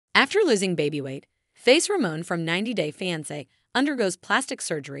After losing baby weight, Thaís Ramone from 90 Day Fiancé undergoes plastic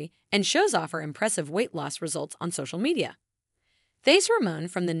surgery and shows off her impressive weight loss results on social media. Thaís Ramone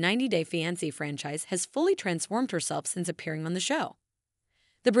from the 90 Day Fiancé franchise has fully transformed herself since appearing on the show.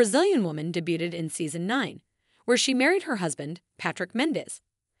 The Brazilian woman debuted in Season 9, where she married her husband, Patrick Mendes.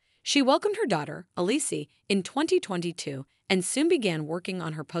 She welcomed her daughter, Alice, in 2022 and soon began working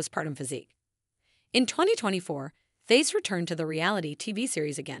on her postpartum physique. In 2024, Thaís returned to the reality TV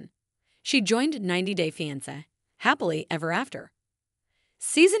series again. She joined 90 Day Fiancé, happily ever after.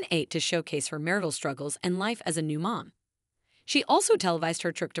 Season 8 to showcase her marital struggles and life as a new mom. She also televised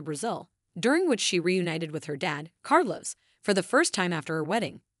her trip to Brazil, during which she reunited with her dad, Carlos, for the first time after her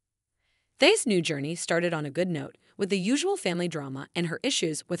wedding. Thaís' new journey started on a good note with the usual family drama and her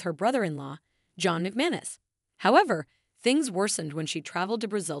issues with her brother-in-law, John McManus. However, things worsened when she traveled to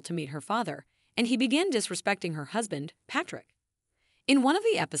Brazil to meet her father, and he began disrespecting her husband, Patrick. In one of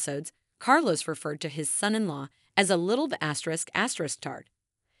the episodes, Carlos referred to his son-in-law as a little tard.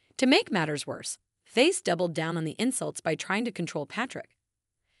 To make matters worse, Thaís doubled down on the insults by trying to control Patrick.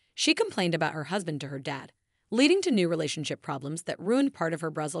 She complained about her husband to her dad, leading to new relationship problems that ruined part of her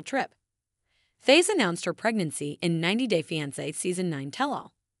Brazil trip. Thaís announced her pregnancy in 90 Day Fiancé Season 9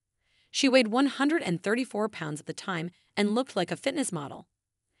 tell-all. She weighed 134 pounds at the time and looked like a fitness model.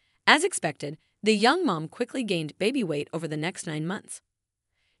 As expected, the young mom quickly gained baby weight over the next 9 months.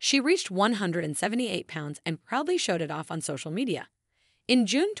 She reached 178 pounds and proudly showed it off on social media. In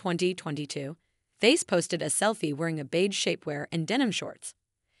June 2022, Thaís posted a selfie wearing a beige shapewear and denim shorts.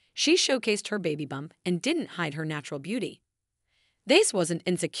 She showcased her baby bump and didn't hide her natural beauty. Thaís wasn't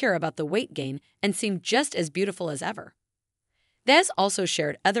insecure about the weight gain and seemed just as beautiful as ever. Thaís also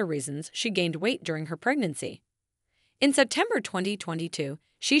shared other reasons she gained weight during her pregnancy. In September 2022,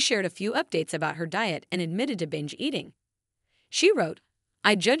 she shared a few updates about her diet and admitted to binge eating. She wrote,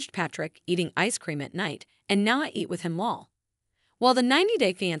 "I judged Patrick eating ice cream at night, and now I eat with him lol." While the 90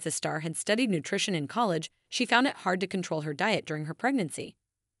 Day Fiancé star had studied nutrition in college, she found it hard to control her diet during her pregnancy.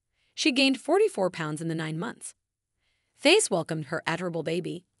 She gained 44 pounds in the 9 months. Thaís welcomed her adorable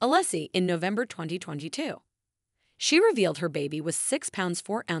baby, Alice, in November 2022. She revealed her baby was 6 pounds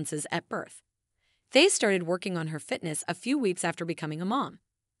 4 ounces at birth. Thaís started working on her fitness a few weeks after becoming a mom.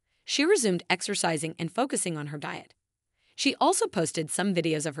 She resumed exercising and focusing on her diet. She also posted some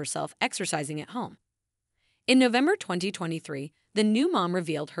videos of herself exercising at home. In November 2023, the new mom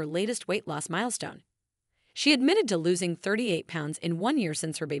revealed her latest weight loss milestone. She admitted to losing 38 pounds in 1 year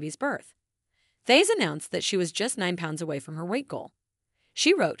since her baby's birth. Thaís announced that she was just 9 pounds away from her weight goal.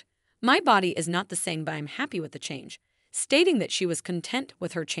 She wrote, "My body is not the same, but I'm happy with the change," stating that she was content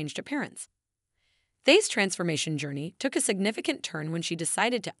with her changed appearance. Thaís' transformation journey took a significant turn when she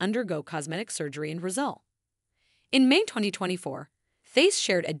decided to undergo cosmetic surgery in Brazil. In May 2024, Thaís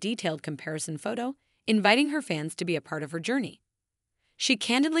shared a detailed comparison photo, inviting her fans to be a part of her journey. She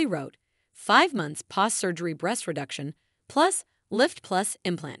candidly wrote, 5 months post-surgery breast reduction plus lift plus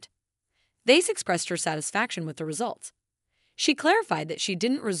implant. Thaís expressed her satisfaction with the results. She clarified that she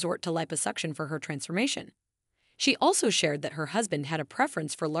didn't resort to liposuction for her transformation. She also shared that her husband had a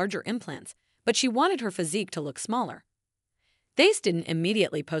preference for larger implants, but she wanted her physique to look smaller. Thaís didn't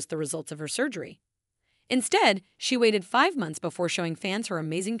immediately post the results of her surgery. Instead, she waited 5 months before showing fans her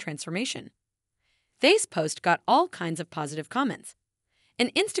amazing transformation. Thaís' post got all kinds of positive comments.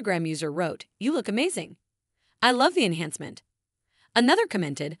 An Instagram user wrote, "You look amazing. I love the enhancement." Another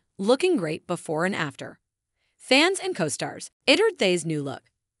commented, "Looking great before and after." Fans and co-stars adored Thaís' new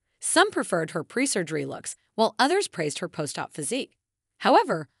look. Some preferred her pre-surgery looks, while others praised her post-op physique.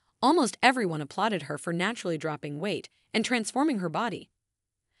 However, almost everyone applauded her for naturally dropping weight and transforming her body.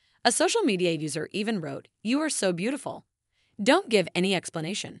 A social media user even wrote, "You are so beautiful. Don't give any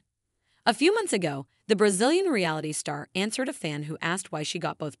explanation." A few months ago, the Brazilian reality star answered a fan who asked why she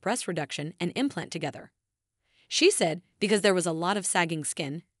got both breast reduction and implant together. She said because there was a lot of sagging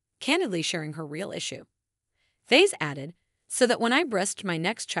skin, candidly sharing her real issue. Thaís added, "So that when I breast my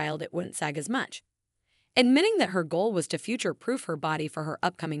next child it wouldn't sag as much," admitting that her goal was to future-proof her body for her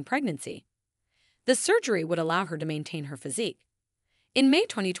upcoming pregnancy. The surgery would allow her to maintain her physique. In May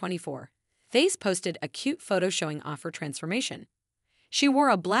 2024, Thaís posted a cute photo showing off her transformation. She wore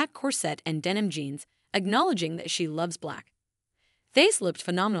a black corset and denim jeans, acknowledging that she loves black. Thaís looked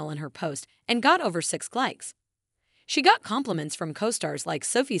phenomenal in her post and got over 6 likes. She got compliments from co-stars like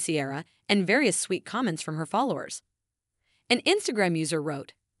Sophie Sierra and various sweet comments from her followers. An Instagram user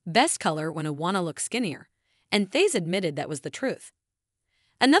wrote, "Best color when I wanna look skinnier," and Thaís admitted that was the truth.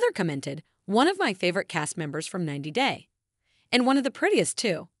 Another commented, "One of my favorite cast members from 90 Day. And one of the prettiest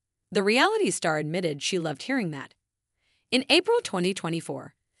too." The reality star admitted she loved hearing that. In April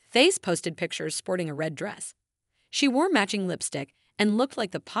 2024, Thaís posted pictures sporting a red dress. She wore matching lipstick and looked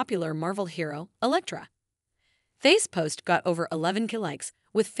like the popular Marvel hero, Elektra. Thaís' post got over 11K likes,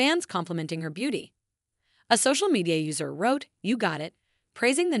 with fans complimenting her beauty. A social media user wrote, "You got it,"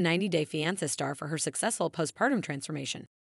 praising the 90 Day Fiancé star for her successful postpartum transformation.